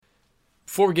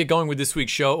Before we get going with this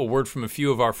week's show, a word from a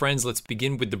few of our friends. Let's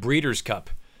begin with the Breeders' Cup.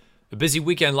 A busy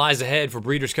weekend lies ahead for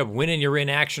Breeders' Cup win-and-you're-in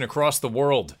action across the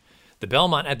world. The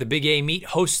Belmont at the Big A meet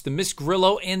hosts the Miss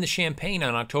Grillo and the Champagne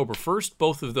on October 1st.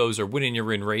 Both of those are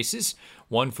win-and-you're-in races,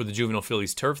 one for the Juvenile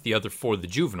Fillies Turf, the other for the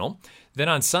Juvenile. Then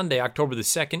on Sunday, October the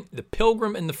 2nd, the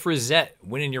Pilgrim and the Frizette,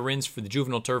 win-and-you're-ins for the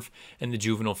Juvenile Turf and the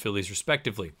Juvenile Fillies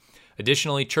respectively.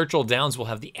 Additionally, Churchill Downs will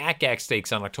have the Ack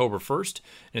Stakes on October 1st,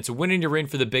 and it's a win-and-you're-in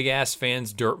for the Big Ass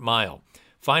Fans Dirt Mile.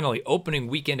 Finally, opening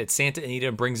weekend at Santa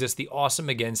Anita brings us the Awesome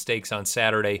Again Stakes on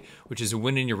Saturday, which is a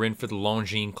win-and-you're-in for the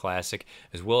Longines Classic,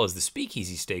 as well as the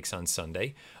Speakeasy Stakes on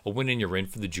Sunday, a win-and-you're-in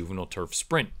for the Juvenile Turf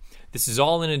Sprint. This is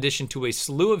all in addition to a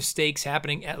slew of stakes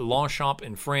happening at Longchamp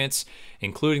in France,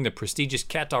 including the prestigious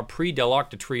Qatar Prix de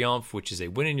l'Arc de Triomphe, which is a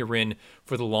win-and-you're-in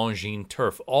for the Longines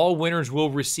Turf. All winners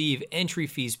will receive entry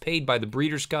fees paid by the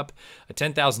Breeders' Cup, a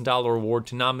 $10,000 award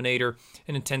to nominator,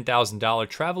 and a $10,000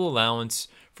 travel allowance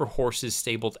for horses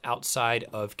stabled outside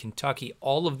of Kentucky.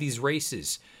 All of these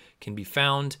races can be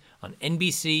found on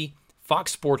NBC,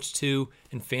 Fox Sports 2,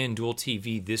 and FanDuel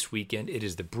TV this weekend. It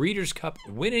is the Breeders' Cup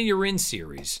Win-and-You're-In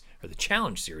series, or the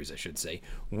Challenge series, I should say,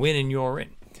 Win-and-You're-In.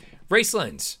 Race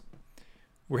Lens.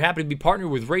 We're happy to be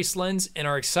partnered with Race Lens and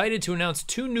are excited to announce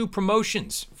two new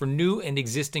promotions for new and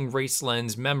existing Race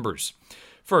Lens members.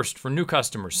 First, for new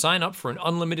customers, sign up for an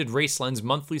unlimited Race Lens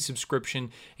monthly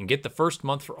subscription and get the first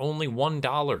month for only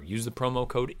 $1. Use the promo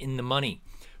code INTHEMONEY.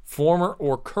 Former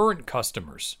or current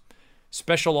customers,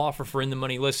 special offer for In the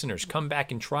Money listeners. Come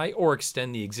back and try or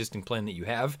extend the existing plan that you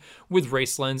have with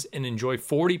Race Lens and enjoy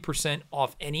 40%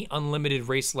 off any unlimited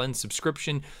Race Lens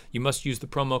subscription. You must use the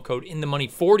promo code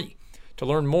INTHEMONEY40. To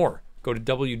learn more, go to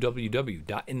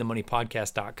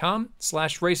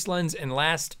www.inthemoneypodcast.com/racelens. And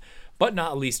last but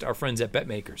not least, our friends at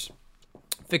BetMakers.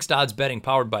 Fixed odds betting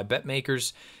powered by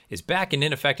BetMakers is back and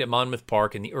in effect at Monmouth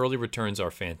Park, and the early returns are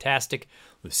fantastic,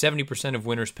 with 70% of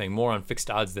winners paying more on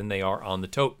fixed odds than they are on the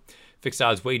tote. Fixed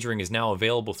odds wagering is now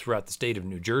available throughout the state of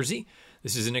New Jersey.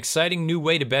 This is an exciting new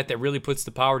way to bet that really puts the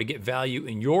power to get value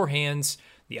in your hands.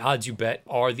 The odds you bet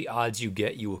are the odds you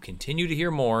get. You will continue to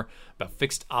hear more about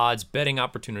fixed odds betting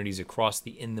opportunities across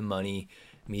the In the Money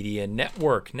Media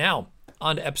Network. Now,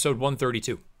 on to episode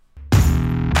 132.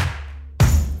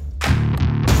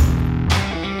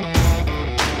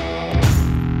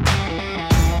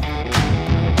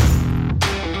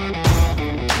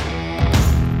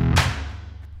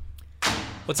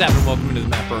 What's happening? Welcome to the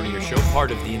Matt Bernier Show, part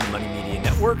of the In the Money Media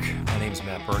Network. My name is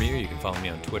Matt Bernier. You can follow me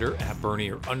on Twitter at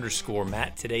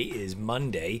Bernier_Matt. Today is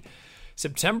Monday,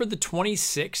 September the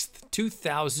 26th,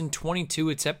 2022.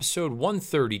 It's episode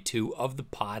 132 of the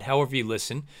pod. However you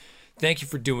listen, thank you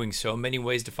for doing so. Many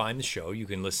ways to find the show. You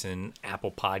can listen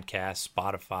Apple Podcasts,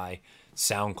 Spotify,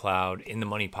 SoundCloud,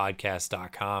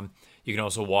 InTheMoneyPodcast.com. You can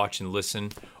also watch and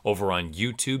listen over on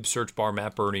YouTube. Search bar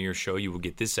Matt Bernier Show. You will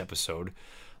get this episode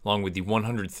along with the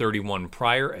 131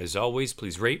 prior. As always,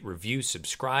 please rate, review,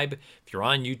 subscribe. If you're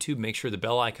on YouTube, make sure the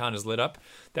bell icon is lit up.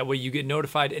 That way you get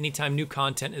notified anytime new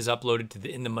content is uploaded to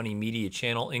the In the Money Media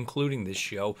channel, including this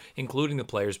show, including the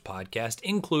Players Podcast,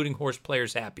 including Horse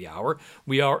Players Happy Hour.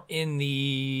 We are in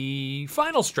the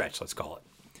final stretch, let's call it.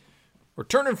 We're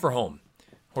turning for home.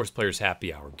 Horse Players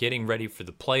Happy Hour, getting ready for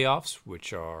the playoffs,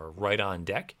 which are right on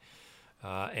deck.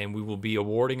 And we will be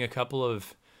awarding a couple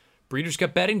of Breeders'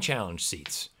 Cup Betting Challenge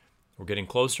seats. We're getting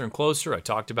closer and closer. I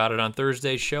talked about it on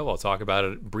Thursday's show. I'll talk about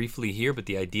it briefly here, but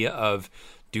the idea of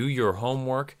do your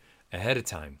homework ahead of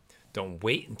time. Don't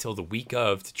wait until the week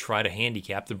of to try to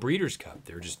handicap the Breeders' Cup.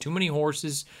 There are just too many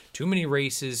horses, too many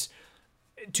races,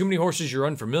 too many horses you're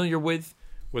unfamiliar with,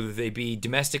 whether they be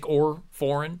domestic or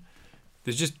foreign.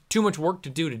 There's just too much work to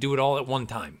do it all at one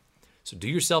time. So do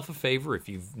yourself a favor. If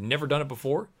you've never done it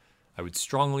before, I would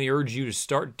strongly urge you to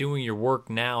start doing your work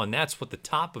now, and that's what the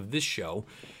top of this show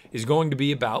is going to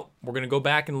be about. We're going to go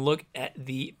back and look at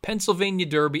the Pennsylvania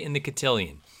Derby and the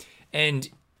Cotillion. And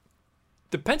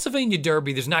the Pennsylvania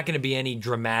Derby, there's not going to be any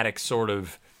dramatic sort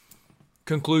of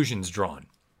conclusions drawn.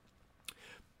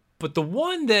 But the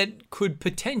one that could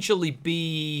potentially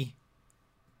be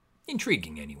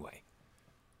intriguing anyway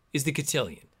is the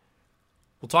Cotillion.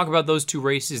 We'll talk about those two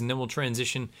races, and then we'll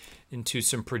transition into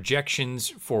some projections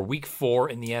for Week 4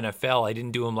 in the NFL. I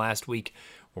didn't do them last week.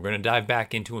 We're going to dive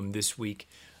back into them this week.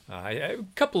 I have a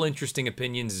couple interesting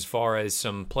opinions as far as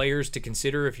some players to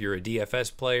consider if you're a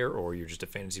DFS player or you're just a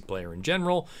fantasy player in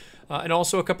general, and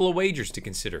also a couple of wagers to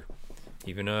consider,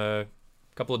 even a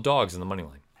couple of dogs on the money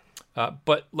line.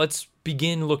 But let's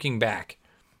begin looking back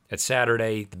at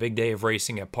Saturday, the big day of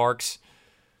racing at Parx.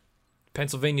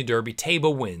 Pennsylvania Derby,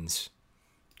 Taiba wins.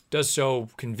 Does so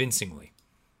convincingly.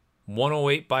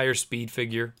 108 Beyer speed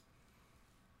figure.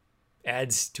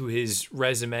 adds to his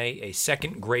resume a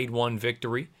second Grade 1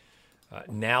 victory.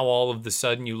 Now all of the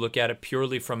sudden you look at it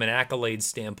purely from an accolade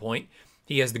standpoint.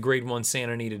 He has the Grade 1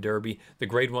 Santa Anita Derby, the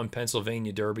Grade 1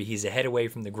 Pennsylvania Derby. He's a head away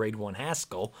from the Grade 1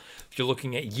 Haskell. If you're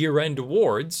looking at year-end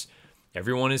awards,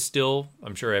 everyone is still,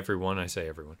 I'm sure everyone, I say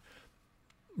everyone,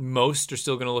 most are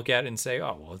still going to look at it and say,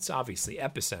 oh, well, it's obviously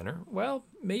Epicenter. Well,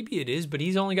 maybe it is, but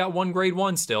he's only got one Grade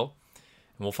 1 still.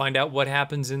 And we'll find out what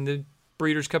happens in the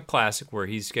Breeders' Cup Classic, where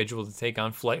he's scheduled to take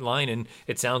on Flightline, and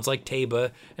it sounds like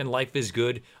Taiba and Life is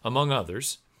Good, among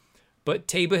others. But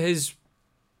Taiba has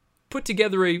put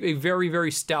together a very,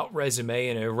 very stout resume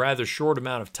in a rather short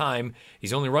amount of time.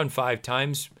 He's only run 5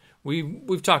 times.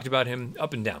 We've talked about him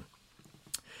up and down.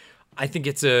 I think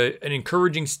it's an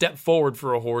encouraging step forward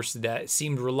for a horse that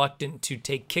seemed reluctant to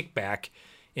take kickback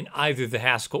in either the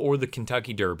Haskell or the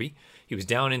Kentucky Derby. He was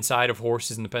down inside of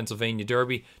horses in the Pennsylvania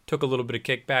Derby, took a little bit of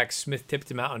kickback. Smith tipped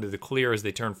him out into the clear as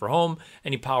they turned for home,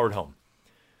 and he powered home.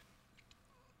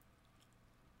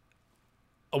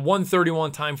 A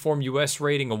 131 time form U.S.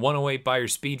 rating, a 108 Beyer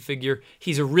speed figure.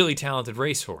 He's a really talented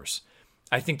racehorse.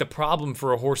 I think the problem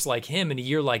for a horse like him in a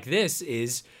year like this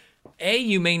is, A,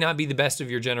 you may not be the best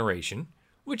of your generation,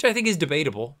 which I think is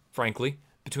debatable, frankly,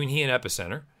 between he and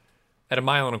Epicenter at 1.25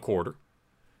 miles.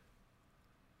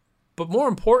 But more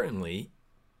importantly,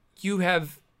 you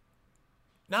have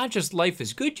not just Life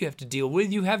is Good you have to deal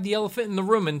with, you have the elephant in the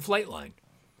room in Flightline.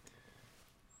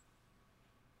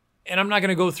 And I'm not going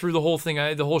to go through the whole thing,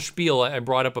 the whole spiel I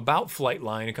brought up about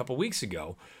Flightline a couple weeks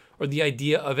ago, or the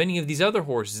idea of any of these other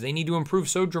horses. They need to improve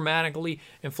so dramatically,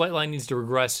 and Flightline needs to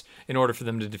regress in order for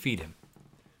them to defeat him.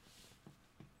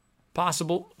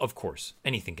 Possible? Of course.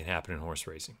 Anything can happen in horse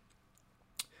racing.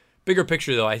 Bigger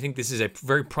picture, though, I think this is a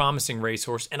very promising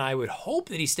racehorse, and I would hope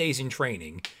that he stays in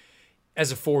training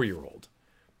as a 4-year-old.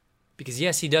 Because,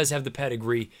 yes, he does have the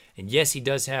pedigree, and yes, he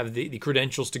does have the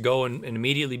credentials to go and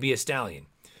immediately be a stallion.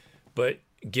 But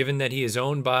given that he is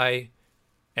owned by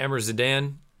Amr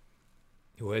Zidane,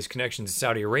 who has connections to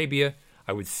Saudi Arabia,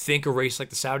 I would think a race like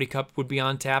the Saudi Cup would be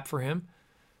on tap for him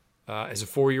as a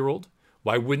 4-year-old.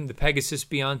 Why wouldn't the Pegasus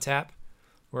be on tap?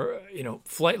 Where,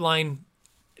 Flightline,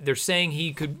 they're saying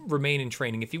he could remain in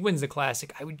training. If he wins the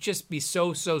Classic, I would just be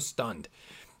so stunned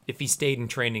if he stayed in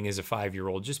training as a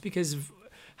 5-year-old, just because of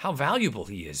how valuable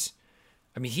he is.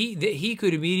 I mean, he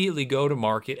could immediately go to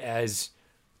market as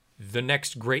the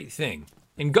next great thing.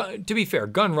 And to be fair,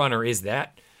 Gun Runner is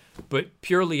that, but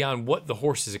purely on what the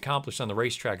horse has accomplished on the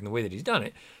racetrack and the way that he's done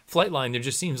it, Flightline, there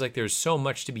just seems like there's so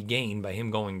much to be gained by him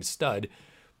going to stud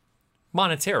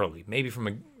monetarily. Maybe from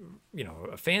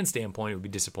a fan standpoint, it would be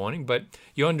disappointing, but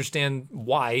you understand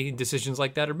why decisions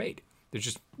like that are made. There's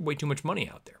just way too much money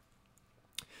out there.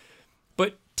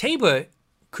 But Taiba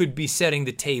could be setting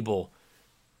the table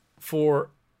for,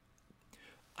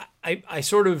 I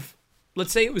sort of,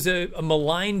 let's say it was a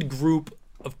maligned group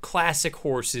of classic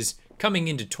horses coming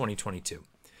into 2022,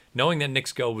 knowing that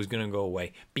Knicks Go was going to go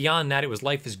away. Beyond that, it was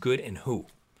Life is Good and who?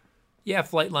 Yeah,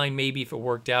 Flightline maybe if it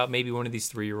worked out, maybe one of these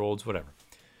 3-year-olds, whatever.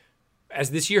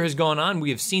 As this year has gone on, we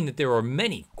have seen that there are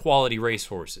many quality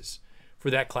racehorses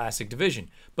for that classic division,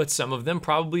 but some of them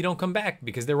probably don't come back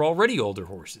because they're already older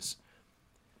horses.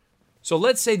 So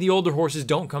let's say the older horses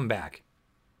don't come back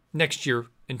next year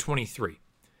in 23.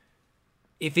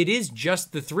 If it is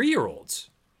just the 3-year-olds,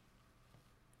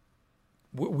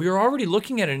 we're already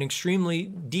looking at an extremely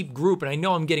deep group, and I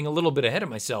know I'm getting a little bit ahead of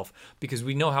myself because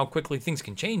we know how quickly things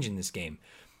can change in this game.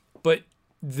 But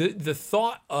the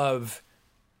thought of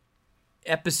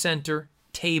Epicenter,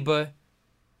 Taiba,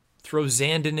 throw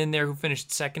Zandon in there who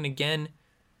finished second again,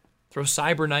 throw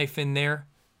Cyberknife in there.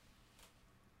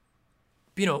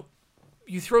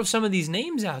 You throw some of these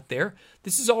names out there,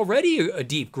 this is already a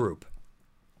deep group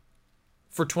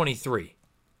for 23.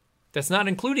 That's not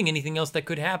including anything else that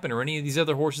could happen or any of these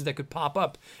other horses that could pop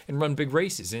up and run big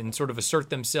races and sort of assert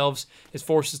themselves as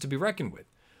forces to be reckoned with.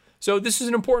 So this is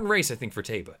an important race, I think, for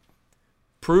Taiba.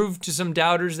 Prove to some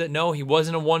doubters that no, he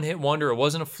wasn't a one-hit wonder, it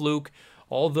wasn't a fluke.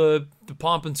 All the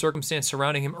pomp and circumstance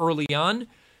surrounding him early on,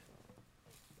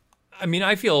 I mean,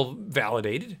 I feel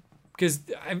validated because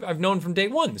I've known from day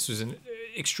one this was an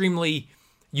extremely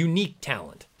unique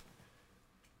talent.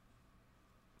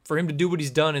 For him to do what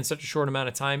he's done in such a short amount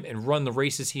of time and run the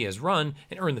races he has run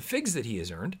and earn the figs that he has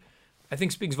earned, I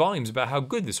think speaks volumes about how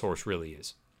good this horse really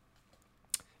is.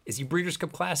 Is he Breeders'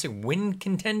 Cup Classic win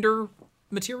contender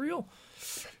material?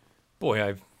 Boy,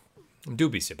 I'm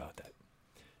dubious about that.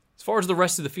 As far as the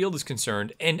rest of the field is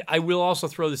concerned, and I will also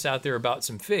throw this out there about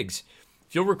some figs.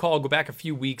 If you'll recall, go back a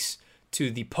few weeks to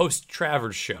the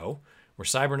post-Travers show, where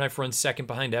Cyberknife runs second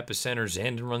behind Epicenter,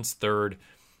 Zandon runs third.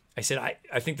 I said,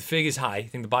 I think the fig is high. I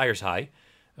think the buyer's high.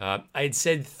 I had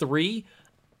said 3.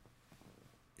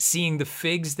 Seeing the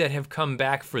figs that have come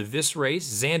back for this race,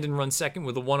 Zandon runs second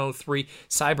with a 103.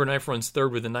 Cyberknife runs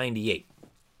third with a 98.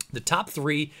 The top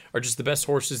 3 are just the best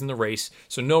horses in the race,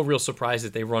 so no real surprise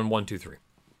that they run 1, 2, 3.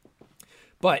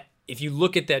 But if you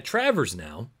look at that Travers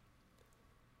now,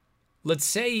 let's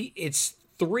say it's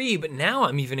 3, but now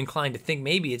I'm even inclined to think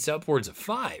maybe it's upwards of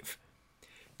 5.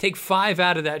 Take 5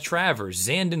 out of that Travers.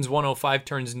 Zandon's 105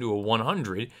 turns into a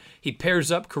 100. He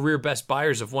pairs up career best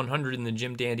buyers of 100 in the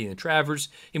Jim Dandy and the Travers.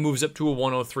 He moves up to a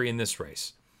 103 in this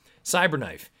race.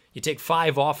 Cyberknife, you take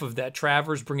 5 off of that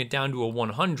Travers, bring it down to a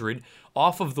 100,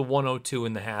 off of the 102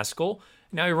 in the Haskell.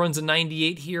 Now he runs a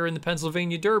 98 here in the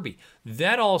Pennsylvania Derby.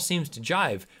 That all seems to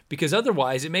jive, because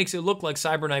otherwise it makes it look like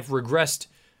Cyberknife regressed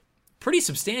pretty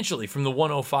substantially from the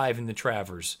 105 in the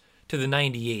Travers to the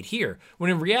 98 here, when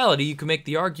in reality you can make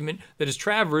the argument that his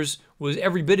Travers was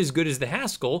every bit as good as the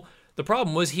Haskell. The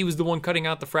problem was he was the one cutting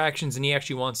out the fractions, and he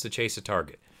actually wants to chase a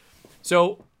target.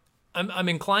 So I'm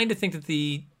inclined to think that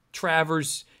the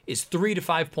Travers is 3 to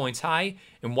 5 points high.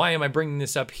 And why am I bringing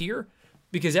this up here?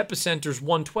 Because Epicenter's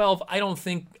 112. I don't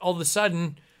think all of a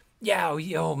sudden,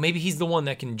 maybe he's the one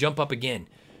that can jump up again.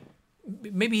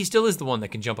 Maybe he still is the one that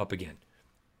can jump up again.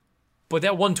 But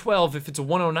that 112, if it's a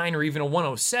 109 or even a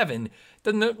 107,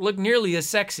 doesn't look nearly as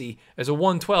sexy as a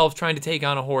 112 trying to take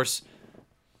on a horse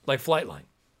like Flightline.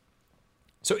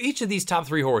 So each of these top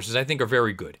 3 horses I think are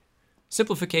very good.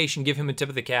 Simplification, give him a tip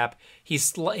of the cap.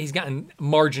 He's gotten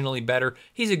marginally better.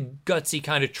 He's a gutsy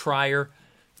kind of trier.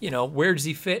 Where does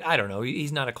he fit? I don't know.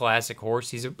 He's not a classic horse.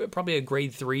 He's probably a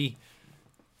grade 3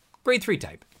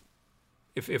 type,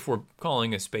 if we're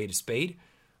calling a spade a spade.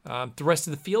 The rest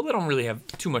of the field, I don't really have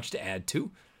too much to add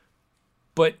to.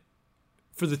 But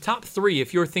for the top 3,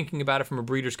 if you're thinking about it from a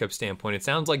Breeders' Cup standpoint, it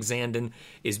sounds like Zandon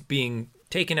is being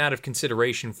taken out of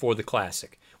consideration for the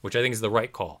Classic, which I think is the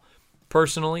right call.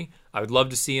 Personally, I would love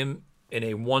to see him in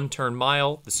a 1-turn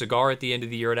mile, the cigar at the end of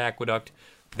the year at Aqueduct.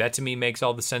 That to me makes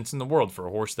all the sense in the world for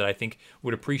a horse that I think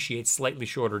would appreciate slightly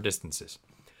shorter distances.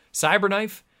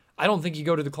 Cyberknife, I don't think you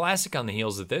go to the Classic on the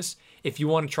heels of this. If you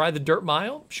want to try the dirt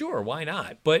mile, sure, why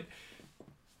not? But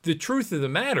the truth of the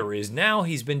matter is now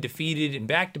he's been defeated in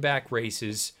back-to-back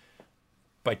races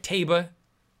by Taba,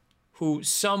 who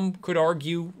some could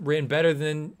argue ran better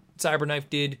than Cyberknife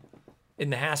did in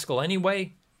the Haskell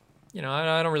anyway.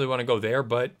 I don't really want to go there,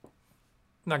 but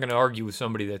I'm not going to argue with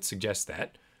somebody that suggests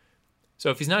that. So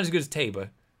if he's not as good as Taba,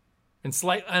 and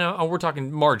I know we're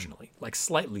talking marginally, like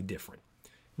slightly different.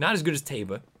 Not as good as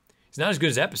Taba. He's not as good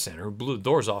as Epicenter, who blew the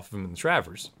doors off of him in the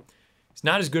Travers. He's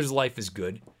not as good as Life is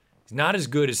Good. He's not as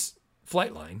good as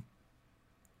Flightline.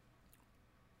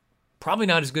 Probably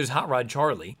not as good as Hot Rod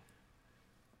Charlie.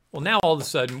 Well, now all of a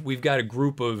sudden we've got a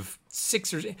group of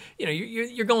 6 or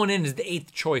you're going in as the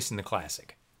 8th choice in the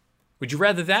Classic. Would you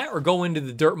rather that or go into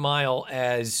the dirt mile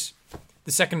as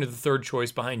the 2nd or the 3rd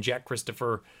choice behind Jack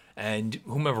Christopher and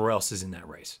whomever else is in that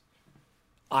race?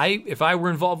 If I were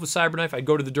involved with Cyberknife, I'd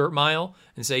go to the dirt mile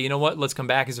and say, you know what, let's come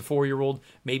back as a 4-year-old.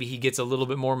 Maybe he gets a little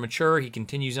bit more mature. He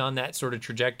continues on that sort of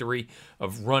trajectory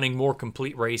of running more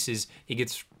complete races. He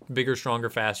gets bigger, stronger,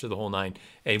 faster, the whole 9.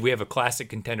 And we have a Classic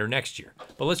contender next year.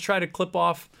 But let's try to clip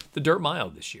off the dirt mile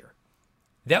this year.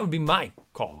 That would be my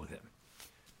call with him.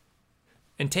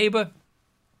 And Taba,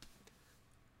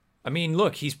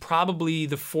 look, he's probably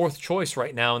the 4th choice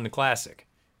right now in the Classic.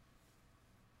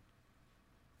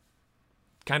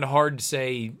 Kind of hard to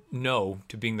say no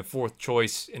to being the 4th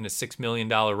choice in a $6 million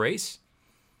race.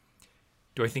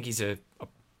 Do I think he's a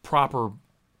proper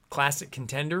Classic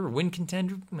contender or win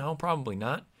contender? No, probably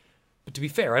not. But to be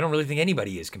fair, I don't really think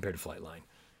anybody is compared to Flightline.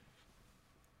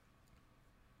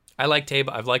 I like Taba.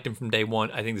 I've liked him from day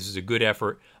one. I think this is a good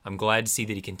effort. I'm glad to see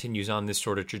that he continues on this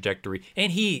sort of trajectory.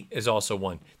 And he is also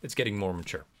one that's getting more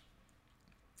mature.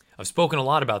 I've spoken a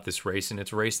lot about this race, and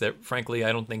it's a race that, frankly,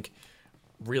 I don't think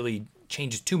really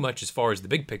changes too much as far as the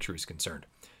big picture is concerned.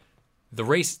 The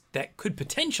race that could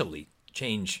potentially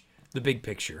change the big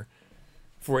picture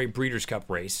for a Breeders' Cup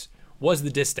race was the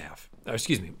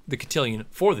the Cotillion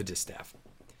for the Distaff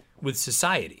with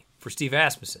Society for Steve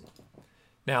Asmussen.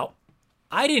 Now,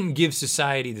 I didn't give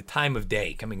Society the time of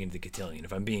day coming into the Cotillion,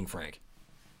 if I'm being frank,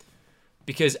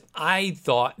 because I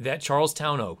thought that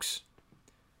Charlestown Oaks,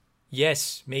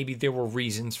 yes, maybe there were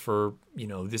reasons for,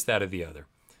 this, that, or the other,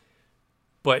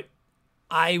 but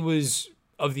I was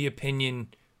of the opinion,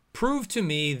 prove to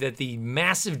me that the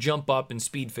massive jump up in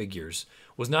speed figures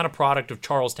was not a product of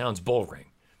Charlestown's bull ring.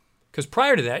 Because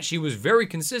prior to that, she was very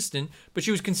consistent, but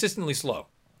she was consistently slow.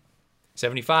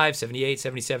 75, 78,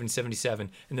 77,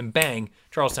 77, and then bang,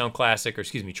 Charlestown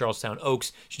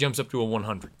Oaks, she jumps up to a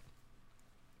 100.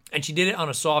 And she did it on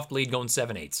a soft lead going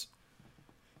 7/8.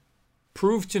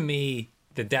 Prove to me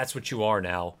that that's what you are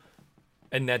now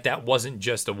and that wasn't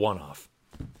just a one-off.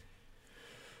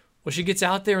 Well, she gets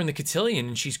out there in the cotillion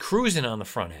and she's cruising on the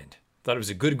front end. Thought it was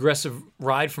a good aggressive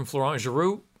ride from Florent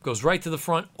Giroux. Goes right to the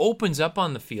front, opens up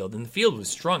on the field, and the field was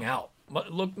strung out.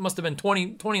 Must have been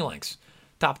 20 lengths,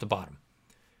 top to bottom.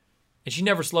 And she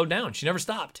never slowed down. She never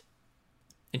stopped.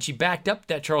 And she backed up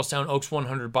that Charlestown Oaks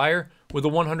 100 buyer with a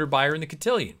 100 buyer in the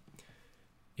cotillion.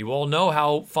 You all know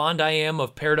how fond I am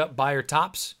of paired up buyer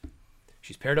tops.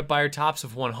 She's paired up buyer tops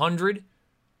of 100.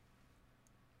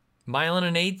 Mile and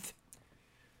an eighth.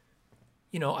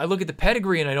 You know, I look at the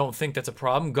pedigree and I don't think that's a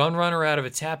problem. Gun runner out of a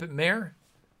Tapit mare.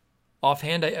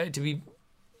 Offhand, to be,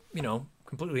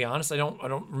 completely honest, I don't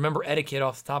remember etiquette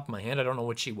off the top of my head. I don't know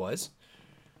what she was.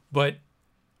 But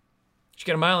she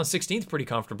got a mile and 16th pretty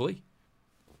comfortably.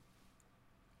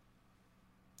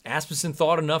 Asmussen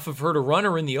thought enough of her to run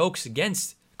her in the Oaks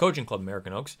against Coaching Club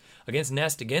American Oaks, against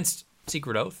Nest, against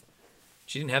Secret Oath.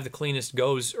 She didn't have the cleanest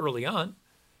goes early on.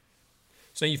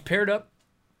 So you've paired up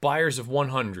buyers of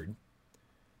 100.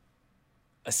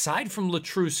 Aside from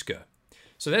Latruska,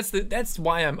 so that's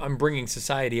why I'm bringing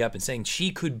Society up and saying she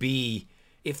could be,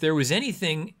 if there was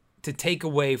anything to take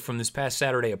away from this past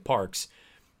Saturday at Parx,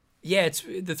 yeah, it's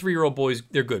the 3-year-old boys,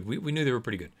 they're good. We knew they were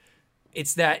pretty good.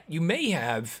 It's that you may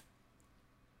have,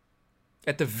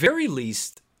 at the very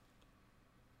least,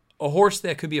 a horse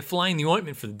that could be a fly in the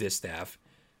ointment for the distaff.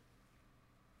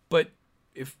 But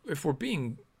if we're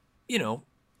being,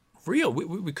 real,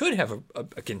 we could have a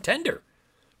contender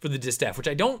for the distaff, which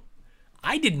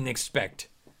I didn't expect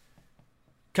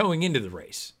going into the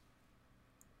race.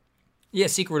 Yeah,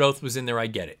 Secret Oath was in there, I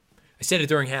get it. I said it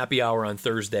during happy hour on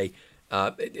Thursday.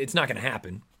 It's not going to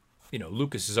happen.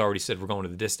 Lucas has already said we're going to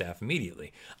the distaff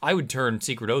immediately. I would turn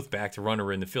Secret Oath back to run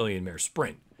her in the filly and mare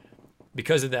sprint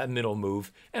because of that middle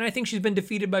move, and I think she's been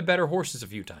defeated by better horses a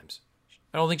few times.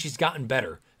 I don't think she's gotten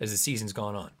better as the season's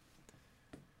gone on.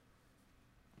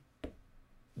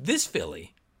 This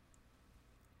filly,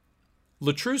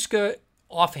 Latruska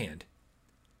offhand.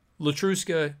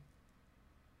 Latruska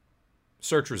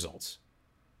search results.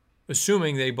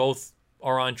 Assuming they both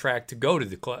are on track to go to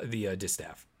the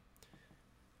distaff.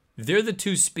 They're the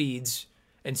two speeds,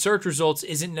 and search results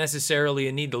isn't necessarily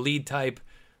a need to lead type,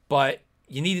 but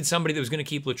you needed somebody that was going to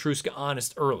keep Latruska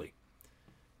honest early.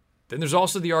 Then there's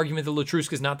also the argument that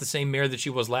Latruska is not the same mare that she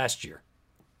was last year.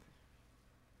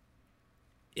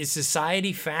 Is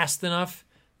Society fast enough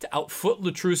to outfoot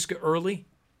Latruska early?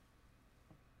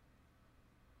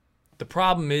 The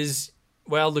problem is,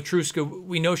 Latruska,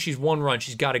 we know she's one run.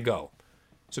 She's got to go.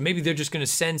 So maybe they're just going to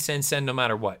send no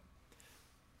matter what.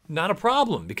 Not a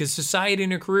problem, because Society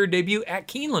in her career debut at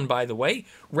Keeneland, by the way,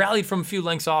 rallied from a few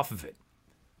lengths off of it.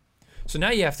 So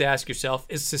now you have to ask yourself,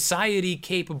 is Society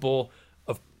capable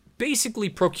of basically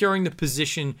procuring the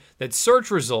position that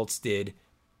search results did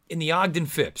in the Ogden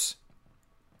Phipps?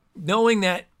 Knowing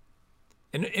that,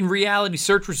 in reality,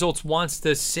 search results wants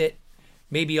to sit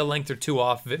maybe a length or two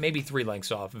off of it, maybe 3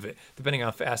 lengths off of it, depending on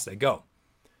how fast they go.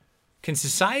 Can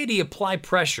Society apply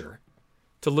pressure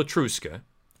to Latruska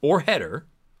or header?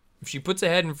 If she puts a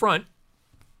head in front,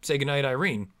 say goodnight,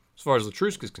 Irene, as far as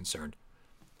Latruska is concerned.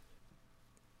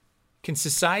 Can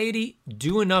Society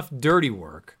do enough dirty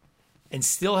work and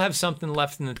still have something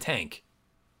left in the tank?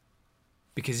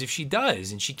 Because if she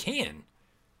does, and she can,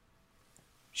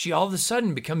 she all of a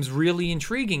sudden becomes really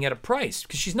intriguing at a price,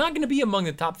 because she's not going to be among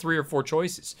the top 3 or 4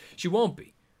 choices. She won't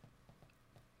be.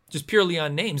 Just purely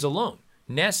on names alone.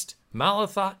 Nest,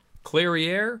 Malathot,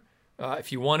 Clairiere.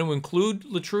 If you want to include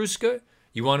Latruska,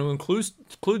 you want to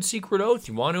include Secret Oath,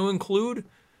 you want to include,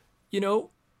 a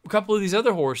couple of these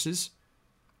other horses.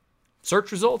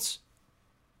 Search results.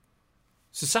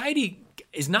 Society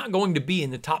is not going to be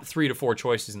in the top 3 to 4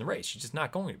 choices in the race. She's just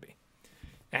not going to be.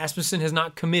 Asmussen has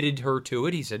not committed her to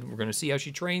it. He said, we're going to see how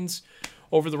she trains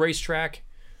over the racetrack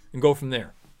and go from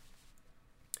there.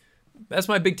 That's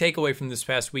my big takeaway from this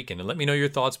past weekend. And let me know your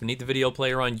thoughts beneath the video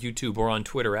player on YouTube or on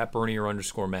Twitter at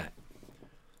Bernier_Matt.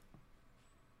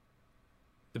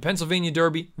 The Pennsylvania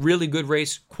Derby, really good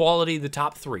race. Quality, the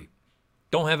top 3.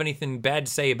 Don't have anything bad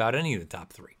to say about any of the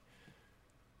top 3.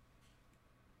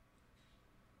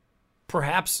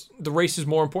 Perhaps the race is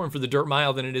more important for the dirt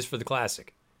mile than it is for the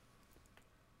classic.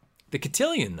 The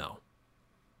cotillion, though.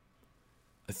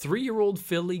 A 3-year-old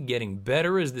filly getting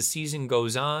better as the season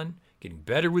goes on, getting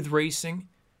better with racing,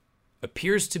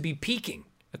 appears to be peaking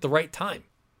at the right time,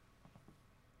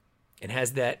 and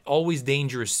has that always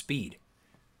dangerous speed.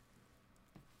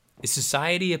 Is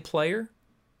Society a player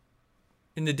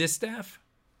in the distaff?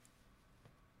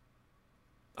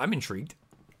 I'm intrigued.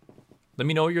 Let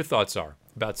me know what your thoughts are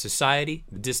about Society,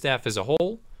 the distaff as a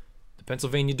whole, the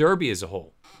Pennsylvania Derby as a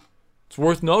whole. It's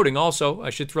worth noting also, I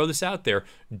should throw this out there,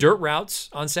 dirt routes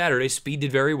on Saturday, Speed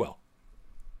did very well.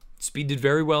 Speed did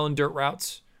very well in dirt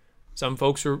routes. Some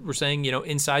folks were saying,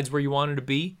 inside's where you wanted to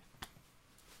be.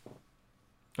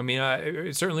 I mean,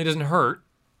 it certainly doesn't hurt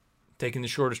taking the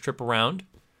shortest trip around.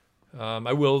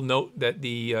 I will note that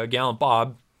the Gallant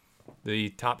Bob, the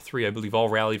top three, I believe, all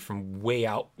rallied from way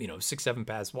out, 6-7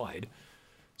 paths wide.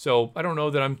 So I don't know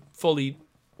that I'm fully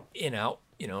out.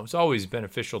 It's always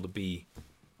beneficial to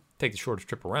take the shortest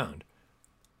trip around.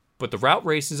 But the route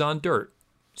races on dirt,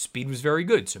 Speed was very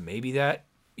good. So maybe that,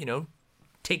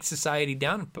 takes Society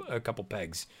down a couple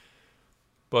pegs.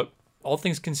 But all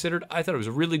things considered, I thought it was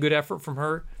a really good effort from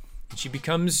her. And she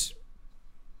becomes,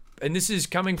 and this is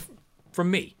coming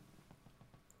from me.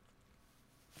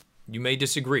 You may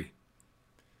disagree.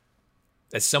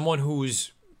 As someone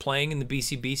who's playing in the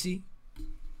BCBC,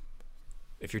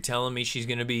 if you're telling me she's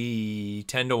going to be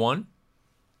 10-1,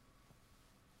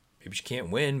 maybe she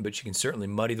can't win, but she can certainly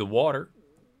muddy the water.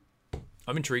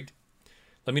 I'm intrigued.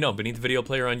 Let me know beneath the video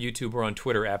player on YouTube or on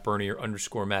Twitter at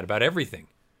 @Bernier_Matt about everything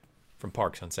from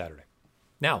Parx on Saturday.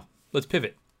 Now, let's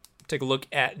pivot. Take a look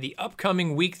at the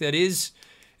upcoming week that is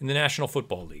in the National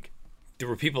Football League. There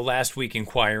were people last week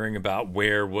inquiring about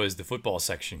where was the football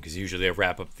section, because usually I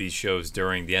wrap up these shows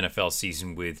during the NFL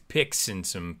season with picks and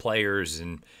some players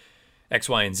and X,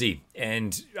 Y, and Z.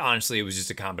 And honestly, it was just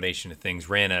a combination of things.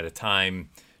 Ran out of time,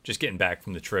 just getting back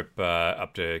from the trip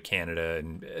up to Canada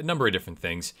and a number of different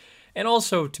things. And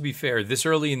also, to be fair, this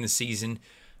early in the season,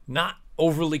 not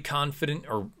overly confident,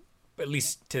 or at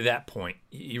least to that point,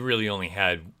 you really only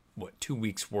had, 2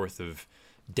 weeks worth of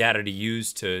data to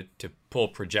use to pull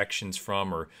projections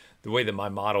from, or the way that my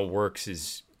model works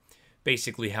is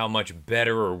basically how much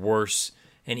better or worse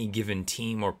any given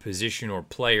team or position or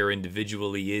player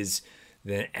individually is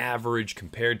than average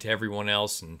compared to everyone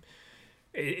else. And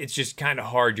it's just kind of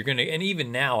hard. And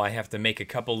even now I have to make a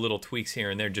couple little tweaks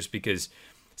here and there just because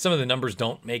some of the numbers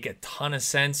don't make a ton of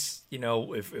sense.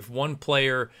 If one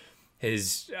player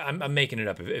I'm making it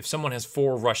up. If someone has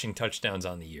 4 rushing touchdowns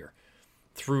on the year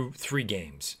through 3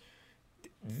 games,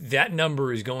 that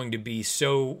number is going to be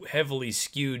so heavily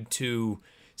skewed to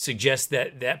suggest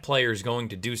that that player is going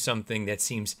to do something that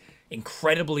seems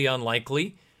incredibly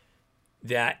unlikely,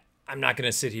 that I'm not going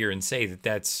to sit here and say that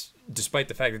that's, despite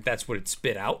the fact that that's what it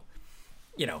spit out.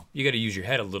 You got to use your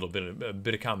head a little bit. A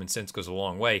bit of common sense goes a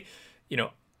long way.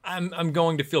 I'm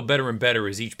going to feel better and better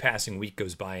as each passing week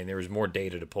goes by and there is more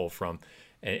data to pull from.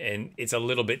 And it's a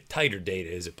little bit tighter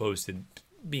data as opposed to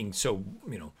being so,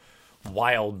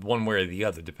 wild one way or the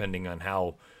other, depending on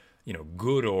how,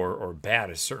 good or bad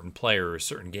a certain player or a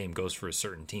certain game goes for a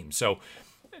certain team. So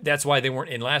that's why they weren't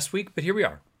in last week. But here we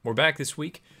are. We're back this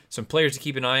week. Some players to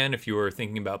keep an eye on if you are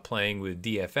thinking about playing with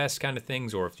DFS kind of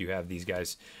things, or if you have these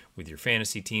guys with your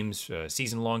fantasy teams,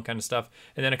 season-long kind of stuff.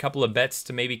 And then a couple of bets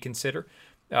to maybe consider.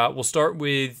 We'll start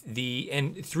with the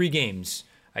 3 games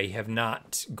I have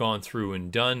not gone through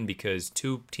and done because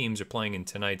 2 teams are playing in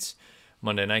tonight's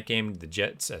Monday night game, the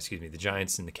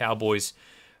Giants and the Cowboys.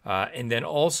 And then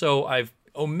also I've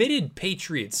omitted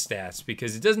Patriots stats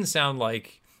because it doesn't sound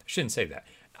like, I shouldn't say that.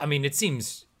 I mean, it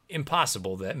seems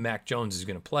impossible that Mac Jones is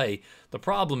going to play. The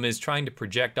problem is trying to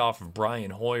project off of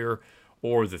Brian Hoyer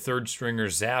or the third stringer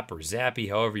Zapp or Zappy,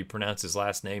 however you pronounce his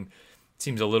last name. It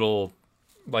seems a little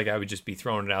like I would just be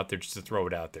throwing it out there just to throw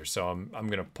it out there. So I'm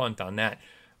going to punt on that.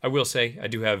 I will say I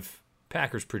do have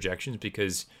Packers projections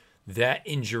because that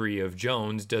injury of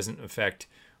Jones doesn't affect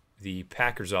the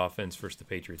Packers offense versus the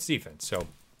Patriots defense. So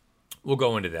we'll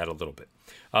go into that a little bit.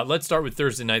 Let's start with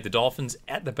Thursday night. The Dolphins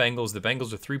at the Bengals. The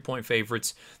Bengals are 3-point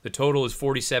favorites. The total is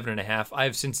 47.5. I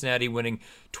have Cincinnati winning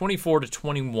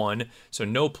 24-21. So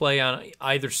no play on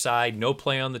either side. No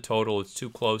play on the total. It's too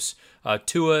close.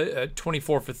 Tua,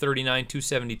 24 for 39,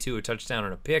 272, a touchdown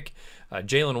and a pick.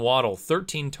 Jalen Waddle,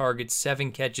 13 targets,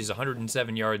 7 catches,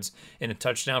 107 yards, and a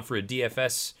touchdown for a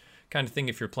DFS kind of thing.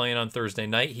 If you're playing on Thursday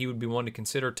night, he would be one to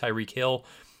consider. Tyreek Hill,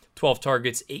 12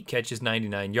 targets, 8 catches,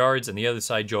 99 yards. On the other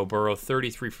side, Joe Burrow,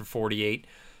 33 for 48,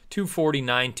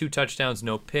 249, 2 touchdowns,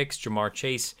 no picks. Jamar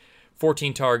Chase,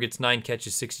 14 targets, 9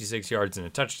 catches, 66 yards, and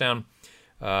a touchdown.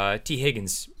 T.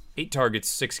 Higgins, 8 targets,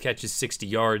 6 catches, 60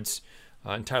 yards.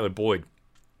 And Tyler Boyd,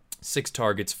 6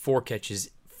 targets, 4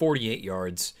 catches, 48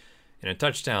 yards, and a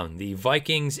touchdown. The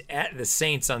Vikings at the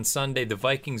Saints on Sunday. The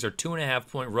Vikings are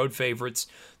 2.5-point road favorites.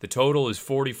 The total is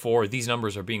 44. These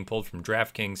numbers are being pulled from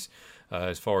DraftKings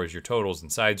as far as your totals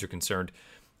and sides are concerned.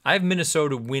 I have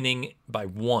Minnesota winning by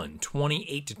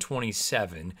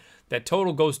 28-27. That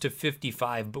total goes to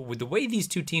 55, but with the way these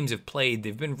two teams have played,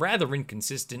 they've been rather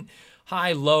inconsistent.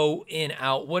 High, low, in,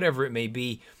 out, whatever it may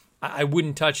be. I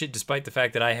wouldn't touch it, despite the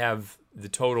fact that I have the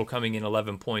total coming in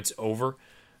 11 points over.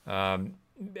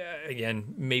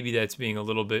 Again, maybe that's being a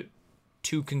little bit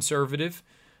too conservative,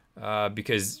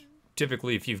 because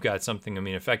typically if you've got something,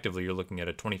 effectively you're looking at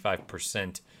a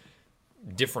 25%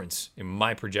 difference in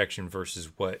my projection versus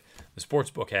what the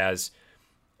sportsbook has.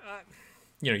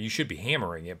 You should be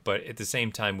hammering it, but at the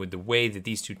same time, with the way that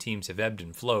these two teams have ebbed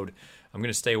and flowed, I'm going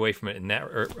to stay away from it in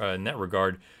that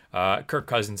regard. Kirk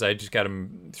Cousins, I just got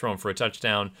him thrown for a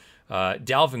touchdown.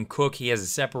 Dalvin Cook, he has a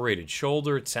separated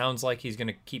shoulder. It sounds like he's going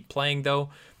to keep playing, though.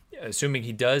 Assuming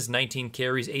he does, 19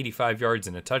 carries, 85 yards,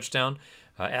 and a touchdown.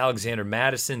 Alexander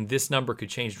Madison, this number could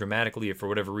change dramatically if for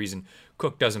whatever reason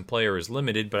Cook doesn't play or is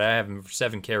limited, but I have him for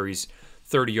 7 carries,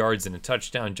 30 yards, and a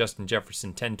touchdown. Justin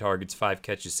Jefferson, 10 targets, 5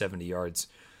 catches, 70 yards,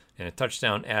 and a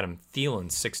touchdown. Adam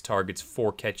Thielen, 6 targets,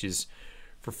 4 catches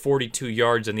for 42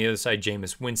 yards. On the other side,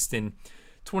 Jameis Winston,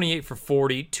 28 for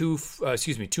 40,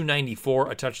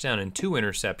 294, a touchdown, and 2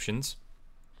 interceptions.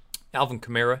 Alvin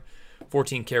Kamara,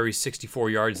 14 carries,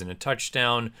 64 yards, and a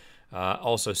touchdown.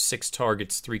 Also 6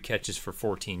 targets, 3 catches for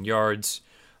 14 yards.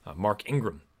 Mark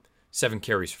Ingram, 7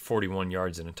 carries for 41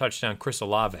 yards and a touchdown. Chris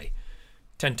Olave,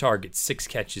 10 targets, 6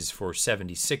 catches for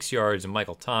 76 yards. And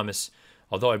Michael Thomas,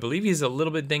 although I believe he's a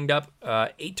little bit dinged up,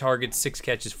 8 targets, 6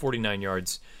 catches, 49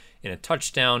 yards and a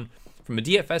touchdown. From a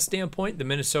DFS standpoint, the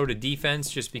Minnesota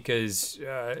defense, just because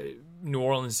New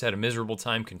Orleans had a miserable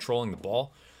time controlling the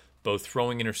ball, both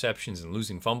throwing interceptions and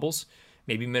losing fumbles.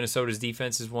 Maybe Minnesota's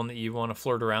defense is one that you want to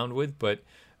flirt around with, but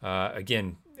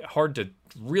again, hard to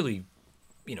really,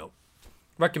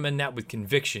 recommend that with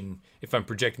conviction if I'm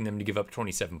projecting them to give up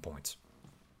 27 points.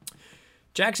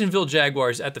 Jacksonville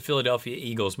Jaguars at the Philadelphia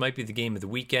Eagles might be the game of the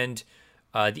weekend.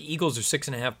 The Eagles are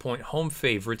 6.5-point home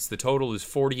favorites. The total is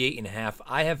 48.5.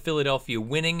 I have Philadelphia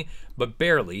winning, but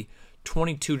barely,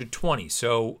 22-20.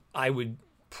 So I would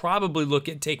probably look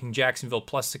at taking Jacksonville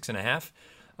plus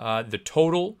 6.5. The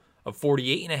total of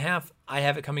 48.5, I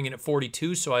have it coming in at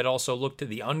 42, so I'd also look to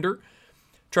the under.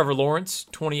 Trevor Lawrence,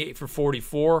 28 for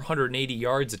 44, 180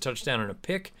 yards, a touchdown and a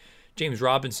pick. James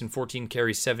Robinson, 14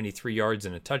 carries, 73 yards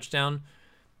and a touchdown.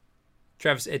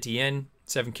 Travis Etienne,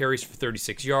 7 carries for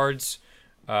 36 yards.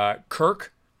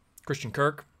 Christian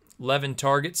Kirk, 11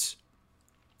 targets,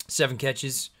 7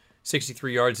 catches,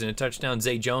 63 yards and a touchdown.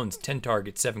 Zay Jones, 10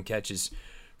 targets, 7 catches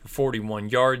for 41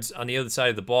 yards. On the other side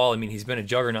of the ball, he's been a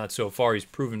juggernaut so far. He's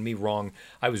proven me wrong.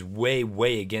 I was way,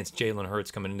 way against Jalen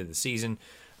Hurts coming into the season.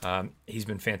 He's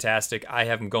been fantastic. I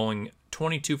have him going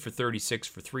 22 for 36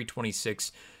 for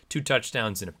 326, 2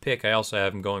 touchdowns and a pick. I also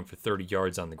have him going for 30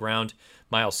 yards on the ground.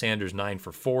 Miles Sanders, 9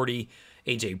 for 40.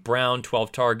 A.J. Brown,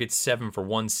 12 targets, 7 for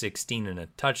 116 and a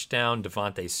touchdown.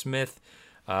 Devontae Smith,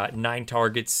 9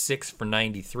 targets, 6 for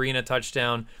 93 and a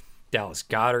touchdown. Dallas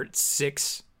Goedert,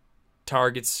 6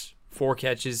 targets, 4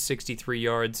 catches, 63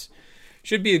 yards.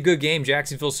 Should be a good game.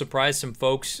 Jacksonville surprised some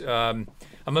folks. I'm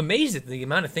amazed at the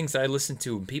amount of things that I listen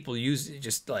to and people use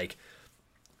just like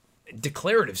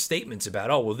declarative statements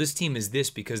about, this team is this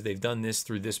because they've done this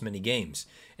through this many games.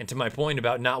 And to my point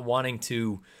about not wanting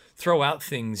to throw out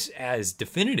things as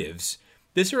definitives,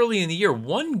 this early in the year,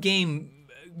 one game,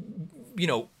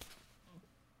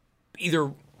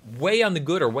 either way on the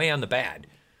good or way on the bad,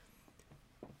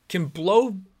 can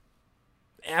blow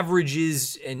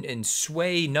averages and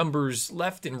sway numbers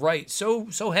left and right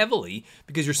so heavily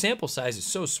because your sample size is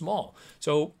so small.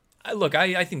 So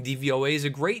I think DVOA is a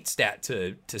great stat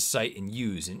to cite and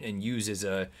use as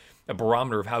a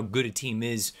barometer of how good a team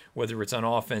is, whether it's on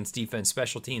offense, defense,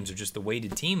 special teams, or just the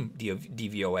weighted team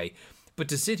DVOA. But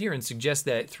to sit here and suggest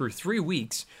that through 3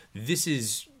 weeks this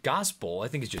is gospel, I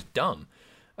think it's just dumb.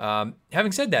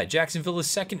 Having said that, Jacksonville is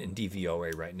second in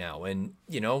DVOA right now, and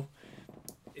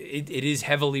it is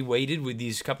heavily weighted with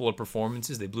these couple of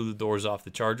performances. They blew the doors off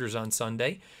the Chargers on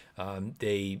Sunday.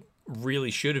 They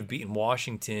really should have beaten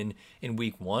Washington in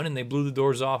week 1, and they blew the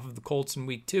doors off of the Colts in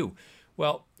week 2.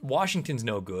 Well, Washington's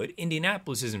no good.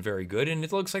 Indianapolis isn't very good, and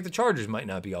it looks like the Chargers might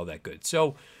not be all that good.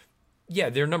 So, yeah,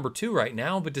 they're number 2 right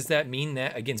now, but does that mean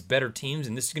that against better teams,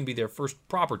 and this is going to be their first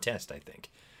proper test, I think.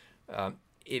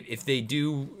 If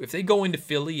they go into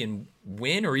Philly and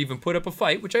win or even put up a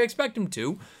fight, which I expect them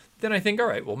to, then I think, all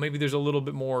right, well, maybe there's a little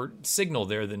bit more signal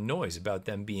there than noise about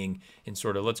them being in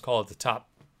sort of, let's call it the top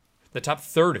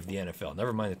third of the NFL,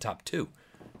 never mind the top 2.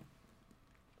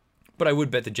 But I would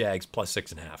bet the Jags plus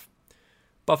 6.5.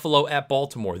 Buffalo at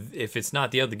Baltimore. If it's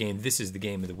not the other game, this is the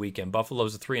game of the weekend.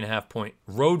 Buffalo's a 3.5-point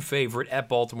road favorite at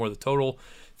Baltimore. The total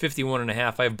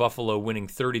 51.5. I have Buffalo winning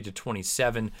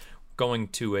 30-27, going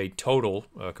to a total,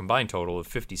 combined total of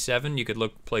 57. You could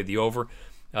play the over.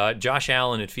 Josh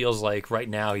Allen, it feels like right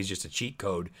now he's just a cheat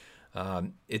code.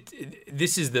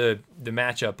 This is the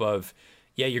matchup of,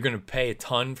 yeah, you're going to pay a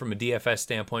ton from a DFS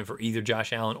standpoint for either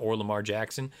Josh Allen or Lamar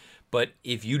Jackson. But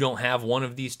if you don't have one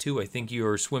of these two, I think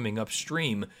you're swimming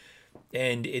upstream.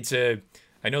 And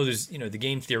I know there's, the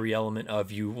game theory element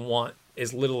of you want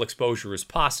as little exposure as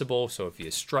possible. So if you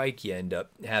strike, you end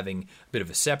up having a bit of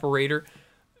a separator.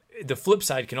 The flip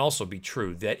side can also be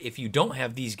true, that if you don't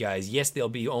have these guys, yes, they'll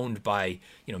be owned by,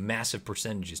 massive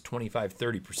percentages, 25,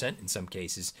 30% in some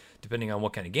cases, depending on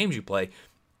what kind of games you play.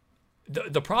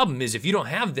 The problem is if you don't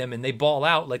have them and they ball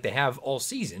out like they have all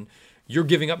season, you're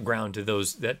giving up ground to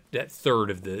that third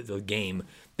of the game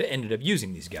that ended up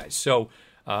using these guys. So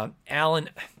Allen,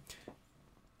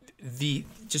 the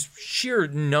just sheer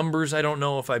numbers, I don't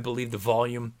know if I believe the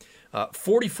volume.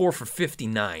 44 for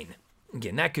 59.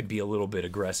 Again, that could be a little bit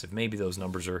aggressive. Maybe those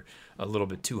numbers are a little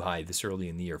bit too high this early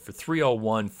in the year. For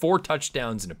 301, 4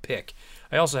 touchdowns and a pick.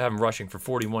 I also have him rushing for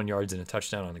 41 yards and a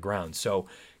touchdown on the ground. So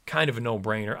kind of a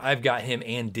no-brainer. I've got him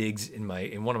and Diggs in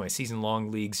one of my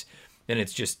season-long leagues, and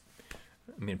it's just,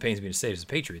 it pains me to say it as a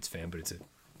Patriots fan, but it's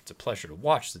a pleasure to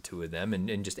watch the two of them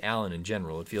and just Allen in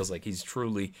general. It feels like he's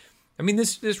truly,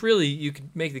 this really, you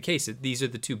could make the case that these are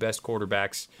the two best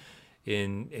quarterbacks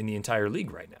in the entire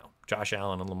league right now. Josh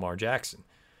Allen and Lamar Jackson.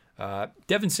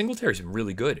 Devin Singletary's been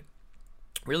really good.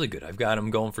 Really good. I've got him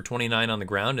going for 29 on the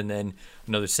ground and then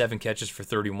another 7 catches for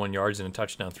 31 yards and a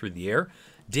touchdown through the air.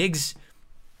 Diggs,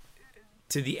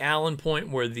 to the Allen point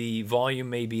where the volume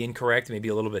may be incorrect, maybe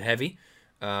a little bit heavy.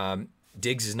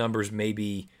 Diggs' numbers may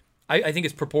be, I think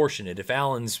it's proportionate. If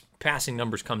Allen's passing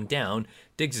numbers come down,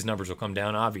 Diggs' numbers will come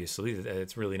down, obviously.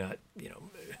 It's really not,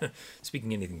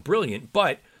 speaking anything brilliant,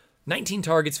 but 19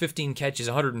 targets, 15 catches,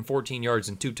 114 yards,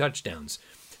 and 2 touchdowns.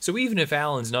 So even if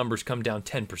Allen's numbers come down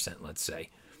 10%, let's say,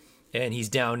 and he's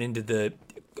down into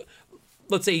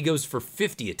let's say he goes for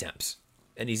 50 attempts,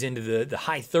 and he's into the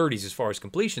high 30s as far as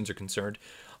completions are concerned,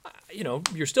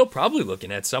 you're still probably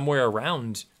looking at somewhere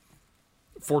around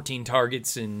 14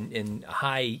 targets and a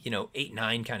high,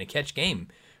 8-9 kind of catch game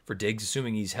for Diggs,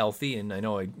 assuming he's healthy. And I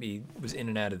know he was in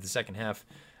and out of the second half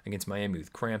against Miami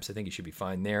with cramps. I think he should be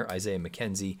fine there. Isaiah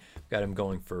McKenzie, got him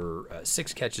going for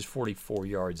 6 catches, 44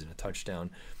 yards, and a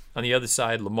touchdown. On the other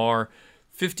side, Lamar,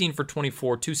 15 for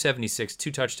 24, 276,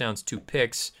 2 touchdowns, 2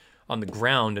 picks. On the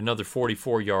ground, another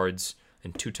 44 yards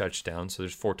and 2 touchdowns. So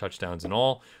there's 4 touchdowns in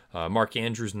all. Mark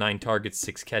Andrews, 9 targets,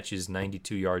 6 catches,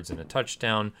 92 yards, and a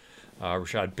touchdown.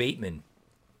 Rashad Bateman,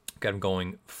 got him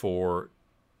going for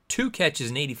 2 catches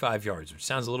and 85 yards, which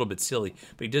sounds a little bit silly,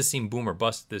 but he does seem boom or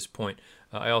bust at this point.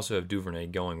 I also have Duvernay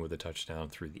going with a touchdown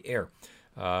through the air.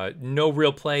 No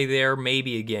real play there.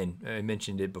 Maybe, again, I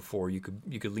mentioned it before, you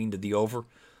could lean to the over.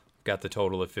 Got the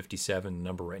total at 57. The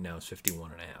number right now is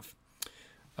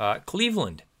 51.5.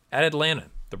 Cleveland at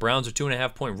Atlanta. The Browns are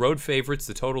 2.5-point road favorites.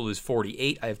 The total is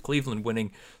 48. I have Cleveland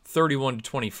winning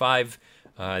 31-25.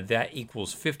 That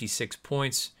equals 56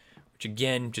 points, which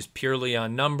again, just purely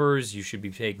on numbers, you should be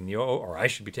taking the over, or I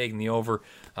should be taking the over.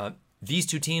 These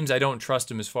two teams, I don't trust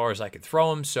them as far as I could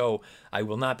throw them, so I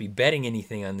will not be betting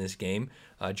anything on this game.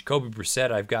 Jacoby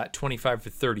Brissett, I've got 25 for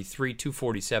 33,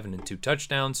 247, and 2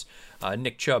 touchdowns.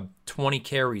 Nick Chubb, 20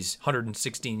 carries,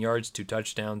 116 yards, 2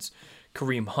 touchdowns.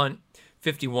 Kareem Hunt,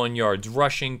 51 yards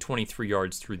rushing, 23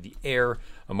 yards through the air.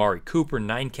 Amari Cooper,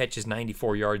 9 catches,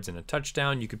 94 yards, and a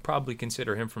touchdown. You could probably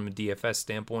consider him from a DFS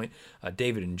standpoint.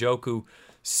 David Njoku,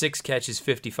 6 catches,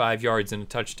 55 yards, and a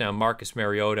touchdown. Marcus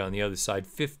Mariota on the other side,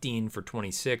 15 for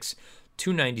 26,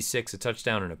 296, a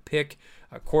touchdown, and a pick.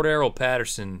 Cordero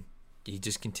Patterson, he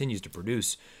just continues to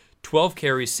produce. 12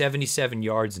 carries, 77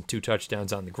 yards, and 2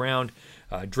 touchdowns on the ground.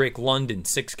 Drake London,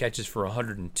 6 catches for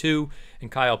 102.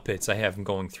 And Kyle Pitts, I have him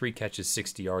going 3 catches,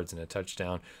 60 yards, and a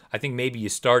touchdown. I think maybe you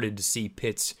started to see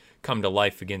Pitts come to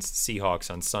life against the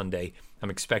Seahawks on Sunday. I'm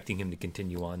expecting him to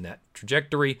continue on that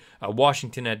trajectory.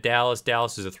 Washington at Dallas.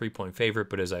 Dallas is a 3-point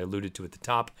favorite, but as I alluded to at the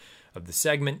top of the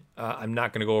segment, I'm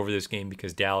not going to go over this game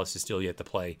because Dallas is still yet to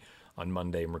play on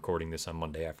Monday. I'm recording this on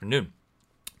Monday afternoon.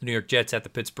 The New York Jets at the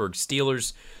Pittsburgh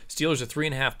Steelers. Steelers are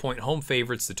 3.5-point home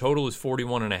favorites. The total is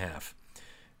 41.5.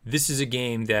 This is a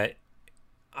game that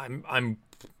I'm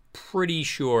pretty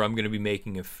sure I'm going to be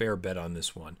making a fair bet on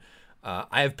this one.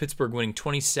 I have Pittsburgh winning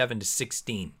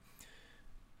 27-16.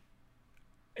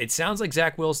 It sounds like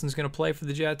Zach Wilson's going to play for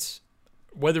the Jets.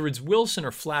 whether it's Wilson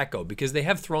or Flacco, because they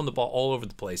have thrown the ball all over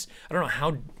the place. I don't know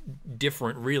how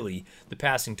different, really, the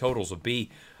passing totals will be.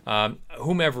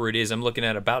 Whomever it is, I'm looking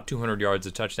at about 200 yards,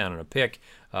 a touchdown, and a pick.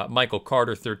 Michael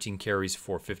Carter, 13 carries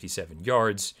for 57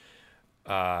 yards.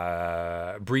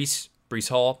 Breece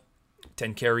Hall,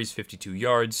 10 carries, 52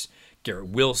 yards. Garrett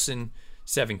Wilson,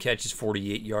 7 catches,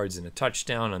 48 yards, and a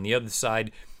touchdown. On the other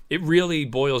side, it really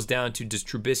boils down to, does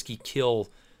Trubisky kill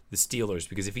the Steelers?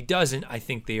 Because if he doesn't, I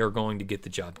think they are going to get the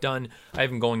job done. I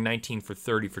have him going 19 for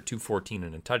 30 for 214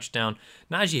 and a touchdown.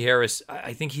 Najee Harris,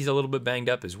 I think he's a little bit banged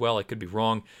up as well. I could be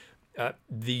wrong.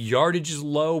 The yardage is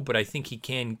low, but I think he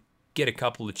can get a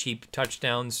couple of cheap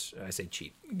touchdowns. I say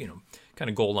cheap, kind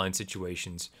of goal line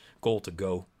situations, goal to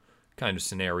go kind of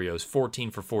scenarios.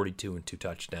 14 for 42 and 2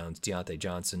 touchdowns. Deontay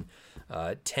Johnson,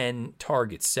 10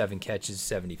 targets, 7 catches,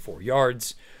 74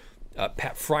 yards.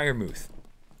 Pat Freiermuth,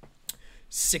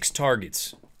 6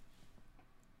 targets,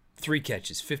 3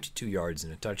 catches, 52 yards,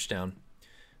 and a touchdown.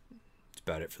 That's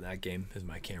about it for that game, as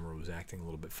my camera was acting a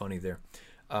little bit funny there.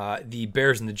 The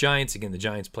Bears and the Giants. Again, the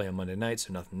Giants play on Monday night,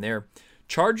 so nothing there.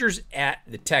 Chargers at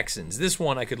the Texans. This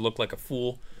one I could look like a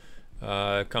fool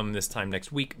come this time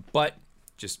next week, but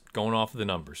just going off of the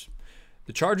numbers.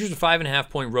 The Chargers are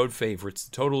 5.5-point road favorites.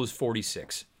 The total is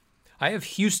 46. I have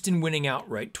Houston winning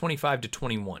outright,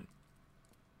 25-21.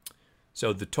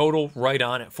 So the total right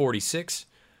on at 46.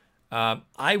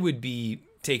 I would be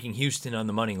taking Houston on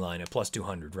the money line at plus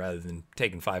 200 rather than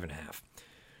taking 5.5.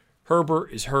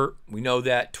 Herbert is hurt. We know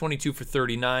that. 22 for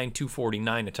 39,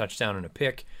 249, a touchdown and a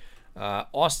pick.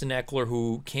 Austin Eckler,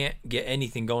 who can't get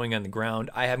anything going on the ground,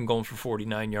 I have him going for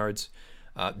 49 yards.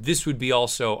 This would be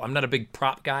also, I'm not a big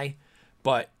prop guy,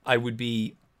 but I would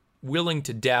be willing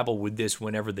to dabble with this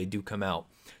whenever they do come out.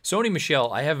 Sony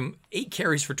Michel, I have him 8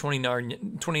 carries for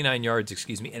 29 yards,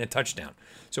 and a touchdown.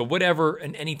 So whatever,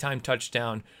 an anytime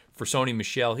touchdown for Sony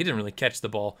Michel. He didn't really catch the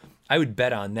ball. I would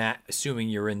bet on that, assuming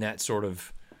you're in that sort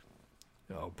of,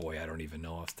 oh boy, I don't even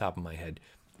know off the top of my head.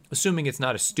 Assuming it's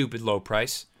not a stupid low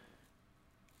price,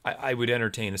 I would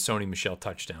entertain a Sony Michel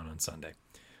touchdown on Sunday.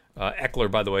 Eckler,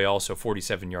 by the way, also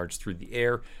 47 yards through the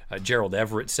air. Gerald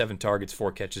Everett, 7 targets,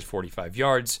 4 catches, 45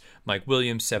 yards. Mike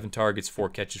Williams, 7 targets, 4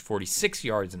 catches, 46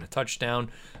 yards, and a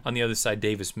touchdown. On the other side,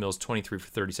 Davis Mills, 23 for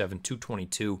 37,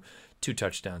 222, 2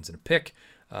 touchdowns and a pick.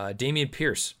 Damian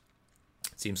Pierce,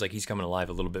 seems like he's coming alive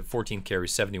a little bit. 14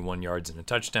 carries, 71 yards, and a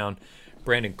touchdown.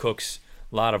 Brandon Cooks,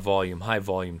 a lot of volume, high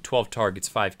volume, 12 targets,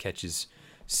 5 catches,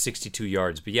 62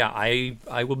 yards. But yeah, I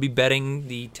will be betting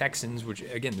the Texans, which,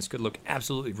 again, this could look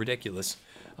absolutely ridiculous,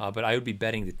 but I would be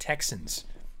betting the Texans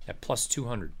at plus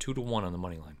 200, 2-1 on the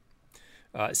money line.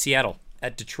 Seattle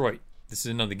at Detroit. This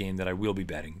is another game that I will be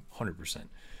betting 100%.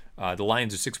 The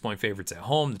Lions are 6-point favorites at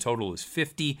home. The total is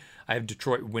 50. I have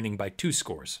Detroit winning by 2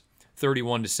 scores,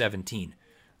 31-17.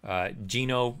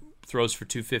 Geno throws for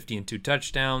 250 and 2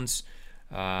 touchdowns.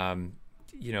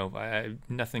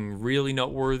 Nothing really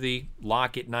noteworthy.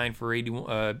 Lockett 9 for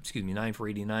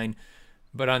 89.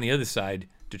 But on the other side,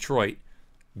 Detroit,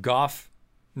 Goff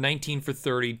 19 for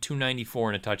 30, 294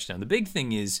 and a touchdown. The big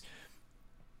thing is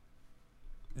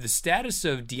the status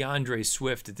of DeAndre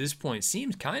Swift at this point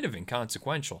seems kind of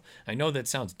inconsequential. I know that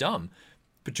sounds dumb,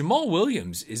 but Jamal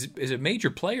Williams is a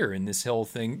major player in this whole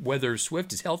thing, whether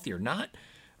Swift is healthy or not.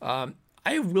 I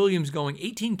have Williams going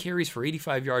 18 carries for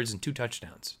 85 yards and 2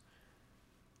 touchdowns.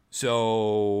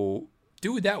 So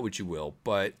do with that what you will,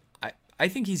 but I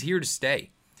think he's here to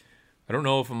stay. I don't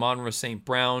know if Amon-Ra St.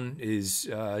 Brown is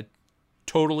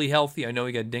totally healthy. I know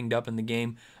he got dinged up in the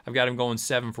game. I've got him going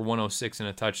 7 for 106 and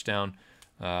a touchdown.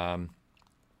 I'm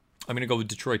going to go with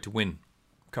Detroit to win,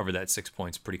 cover that 6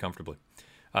 points pretty comfortably.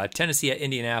 Tennessee at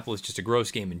Indianapolis, just a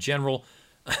gross game in general.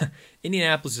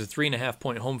 Indianapolis is a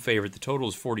 3.5-point home favorite. The total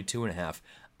is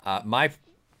 42.5. My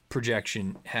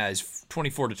projection has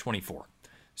 24-24.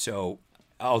 So,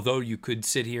 although you could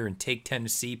sit here and take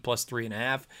Tennessee plus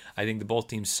 3.5, I think both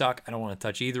teams suck. I don't want to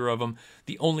touch either of them.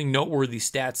 The only noteworthy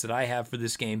stats that I have for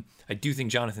this game, I do think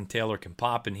Jonathan Taylor can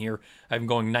pop in here. I'm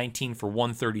going 19 for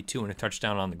 132 and a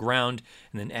touchdown on the ground,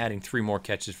 and then adding 3 more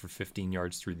catches for 15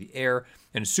 yards through the air.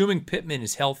 And assuming Pittman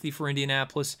is healthy for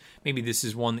Indianapolis, maybe this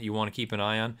is one that you want to keep an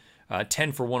eye on.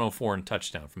 10 for 104 and a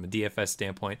touchdown from a DFS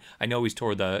standpoint. I know he's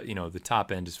toward the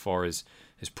top end as far as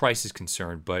his price is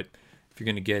concerned, but if you're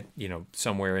going to get,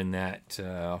 somewhere in that,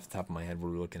 off the top of my head, what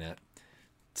are we looking at?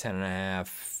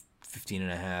 10.5,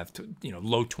 15.5,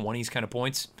 low 20s kind of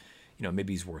points,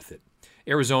 maybe he's worth it.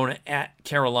 Arizona at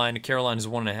Carolina. Carolina's a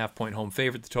 1.5-point home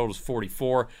favorite. The total is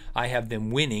 44. I have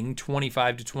them winning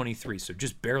 25-23, so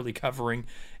just barely covering,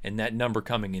 and that number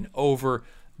coming in over.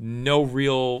 No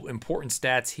real important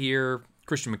stats here.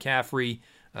 Christian McCaffrey,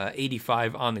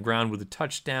 85 on the ground with a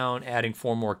touchdown, adding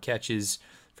 4 more catches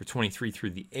for 23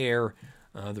 through the air.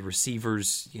 The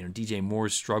receivers, DJ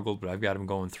Moore's struggled, but I've got him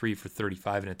going 3 for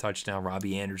 35 and a touchdown.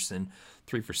 Robbie Anderson,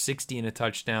 3 for 60 and a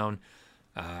touchdown.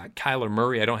 Kyler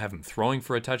Murray, I don't have him throwing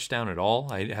for a touchdown at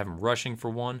all. I have him rushing for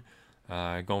 1,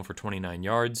 going for 29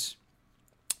 yards.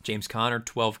 James Conner,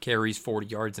 12 carries, 40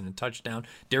 yards and a touchdown.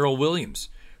 Darrell Williams,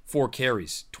 4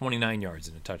 carries, 29 yards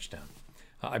and a touchdown.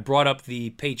 I brought up the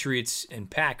Patriots and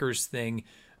Packers thing.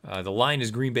 The line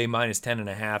is Green Bay minus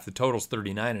 10.5. The total's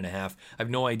 39.5. I have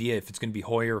no idea if it's going to be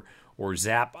Hoyer or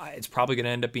Zapp. It's probably going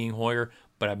to end up being Hoyer,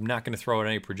 but I'm not going to throw out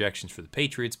any projections for the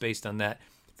Patriots based on that.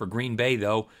 For Green Bay,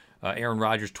 though, Aaron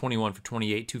Rodgers, 21 for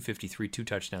 28, 253, 2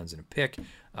 touchdowns and a pick.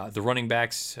 The running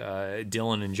backs,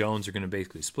 Dillon and Jones, are going to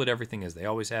basically split everything as they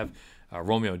always have.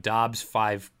 Romeo Doubs,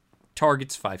 5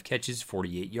 targets, 5 catches,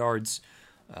 48 yards.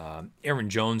 Aaron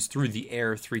Jones through the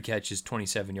air, 3 catches,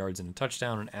 27 yards and a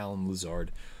touchdown. And Alan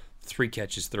Lazard, 3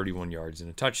 catches, 31 yards and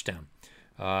a touchdown.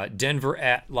 Denver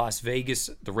at Las Vegas.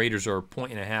 The Raiders are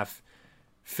 1.5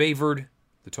 favored.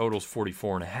 The total's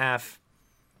 44.5.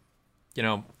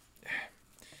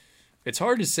 It's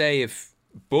hard to say if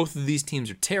both of these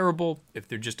teams are terrible, if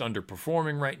they're just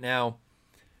underperforming right now.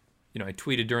 I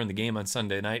tweeted during the game on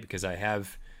Sunday night because I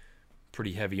have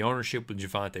pretty heavy ownership with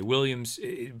Javonte Williams.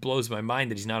 It blows my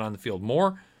mind that he's not on the field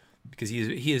more because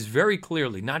he is very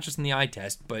clearly, not just in the eye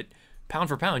test, but pound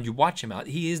for pound, you watch him out,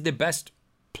 he is the best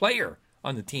player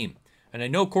on the team. And I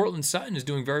know Cortland Sutton is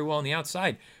doing very well on the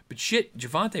outside, but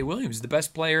Javonte Williams is the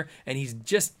best player, and he's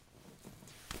just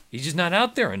not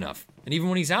out there enough. And even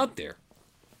when he's out there,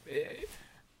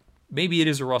 maybe it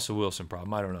is a Russell Wilson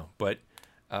problem, I don't know. But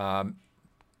I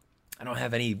don't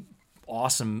have any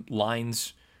awesome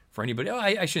lines for anybody.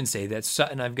 I shouldn't say that.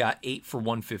 Sutton, I've got 8 for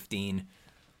 115.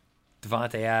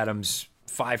 Devontae Adams,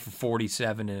 5 for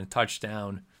 47 and a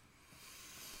touchdown.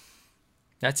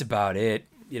 That's about it.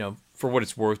 For what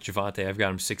it's worth, Javonte, I've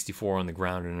got him 64 on the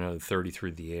ground and another 30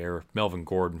 through the air. Melvin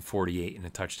Gordon, 48 and a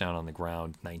touchdown on the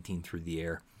ground, 19 through the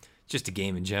air. Just a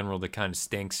game in general that kind of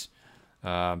stinks.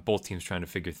 Both teams trying to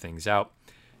figure things out.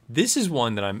 This is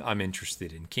one that I'm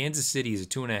interested in. Kansas City is a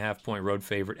 2.5-point road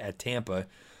favorite at Tampa.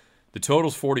 The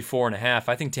total's 44.5.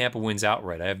 I think Tampa wins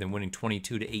outright. I have them winning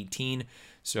 22-18.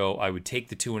 So I would take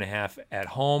the 2.5 at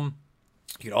home.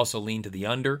 You could also lean to the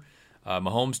under.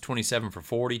 Mahomes, 27 for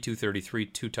 40, 233,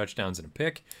 2 touchdowns and a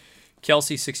pick.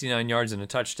 Kelsey, 69 yards and a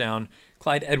touchdown.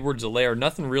 Clyde Edwards-Helaire,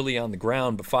 nothing really on the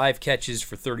ground, but 5 catches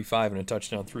for 35 and a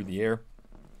touchdown through the air.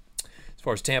 As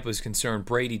far as Tampa is concerned,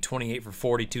 Brady, 28 for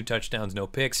 40, 2 touchdowns, no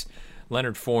picks.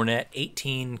 Leonard Fournette,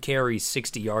 18 carries,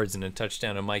 60 yards and a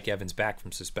touchdown. And Mike Evans back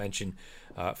from suspension,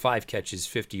 5 catches,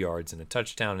 50 yards and a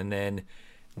touchdown. And then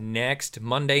next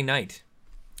Monday night,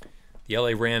 the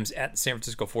LA Rams at the San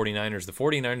Francisco 49ers. The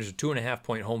 49ers are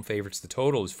 2.5-point home favorites. The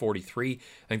total is 43.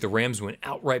 I think the Rams win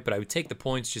outright, but I would take the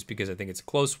points just because I think it's a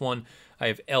close one. I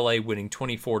have LA winning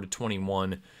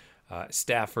 24-21.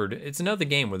 Stafford, it's another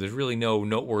game where there's really no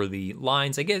noteworthy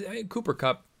lines. I guess Cooper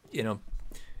Kupp,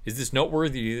 is this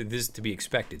noteworthy? This is to be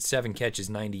expected. 7 catches,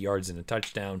 90 yards and a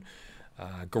touchdown.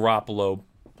 Garoppolo,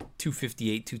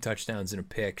 258, 2 touchdowns and a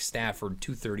pick. Stafford,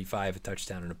 235, a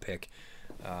touchdown and a pick.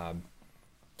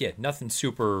 Nothing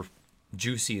super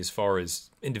juicy as far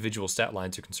as individual stat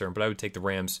lines are concerned, but I would take the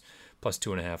Rams plus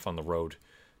 2.5 on the road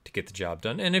to get the job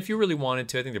done. And if you really wanted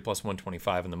to, I think they're plus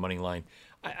 125 on the money line.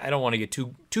 I don't want to get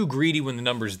too greedy when the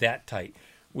number's that tight.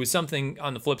 With something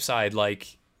on the flip side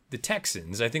like the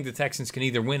Texans, I think the Texans can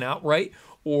either win outright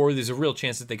or there's a real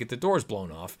chance that they get the doors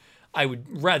blown off. I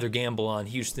would rather gamble on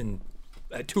Houston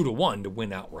at 2-1 to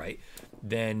win outright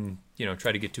than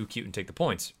try to get too cute and take the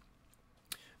points.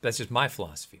 That's just my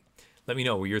philosophy. Let me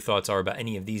know what your thoughts are about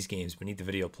any of these games beneath the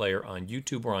video player on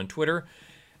YouTube or on Twitter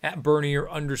at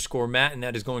Bernier_Matt, and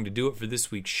that is going to do it for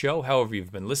this week's show. However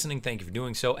you've been listening, thank you for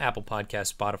doing so. Apple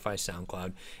Podcasts, Spotify,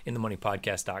 SoundCloud,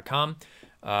 InTheMoneyPodcast.com.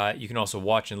 You can also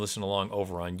watch and listen along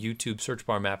over on YouTube. Search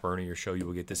bar Matt Bernier Show. You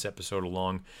will get this episode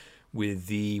along with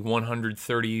the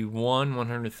 131,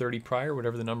 130 prior,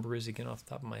 whatever the number is again off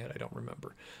the top of my head. I don't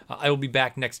remember. I will be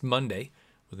back next Monday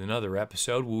with another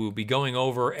episode. We will be going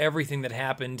over everything that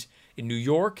happened in New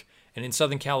York and in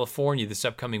Southern California this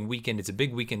upcoming weekend. It's a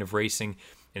big weekend of racing,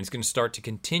 and it's going to start to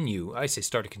continue. I say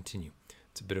start to continue.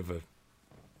 It's a bit of a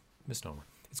misnomer.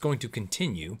 It's going to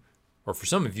continue, or for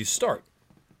some of you, start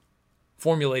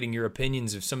formulating your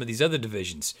opinions of some of these other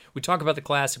divisions. We talk about the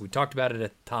Classic. We talked about it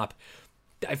at the top.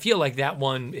 I feel like that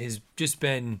one has just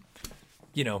been,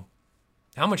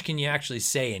 how much can you actually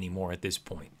say anymore at this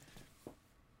point?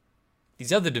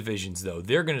 These other divisions, though,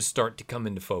 they're going to start to come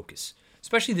into focus,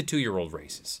 especially the 2-year-old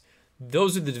races.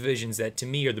 those are the divisions that, to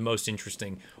me, are the most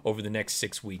interesting over the next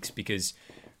 6 weeks, because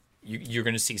you're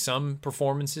going to see some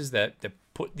performances that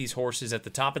put these horses at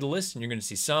the top of the list, and you're going to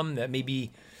see some that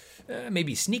maybe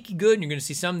sneaky good, and you're going to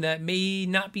see some that may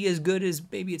not be as good as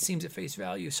maybe it seems at face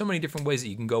value. So many different ways that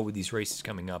you can go with these races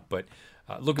coming up, but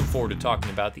looking forward to talking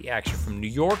about the action from New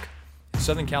York,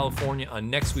 Southern California on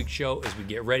next week's show as we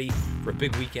get ready for a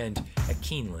big weekend at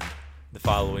Keeneland the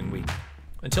following week.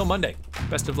 Until Monday,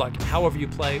 best of luck however you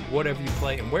play, whatever you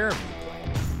play, and wherever you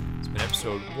play. It's been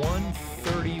episode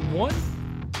 131,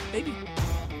 maybe,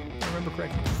 if I remember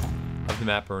correctly, of the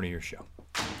Matt Bernier Show.